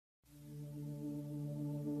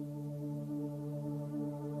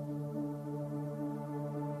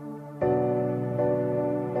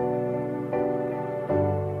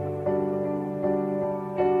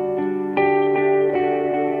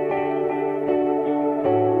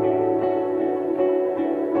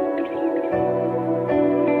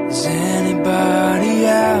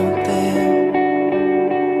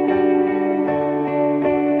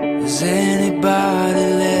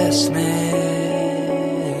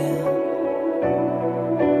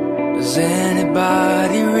Does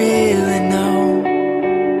anybody really know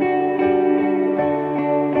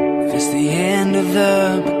if it's the end of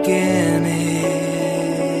the beginning?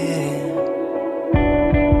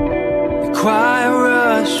 The quiet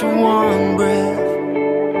rush of one breath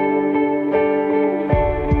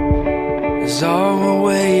is all we're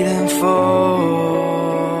waiting for.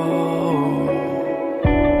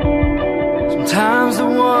 Sometimes the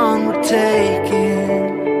one we're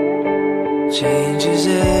taking changes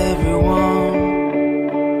everyone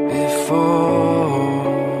before.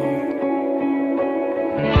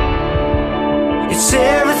 It's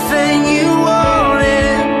everything you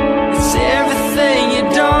wanted, it's everything you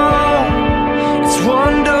don't. It's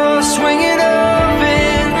one door swinging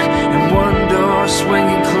open and one door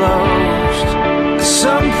swinging closed. 'Cause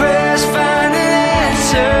some prayers find an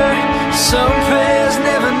answer, some prayers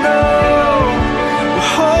never know.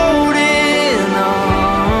 We're holding on,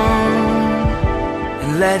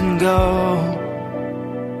 letting go.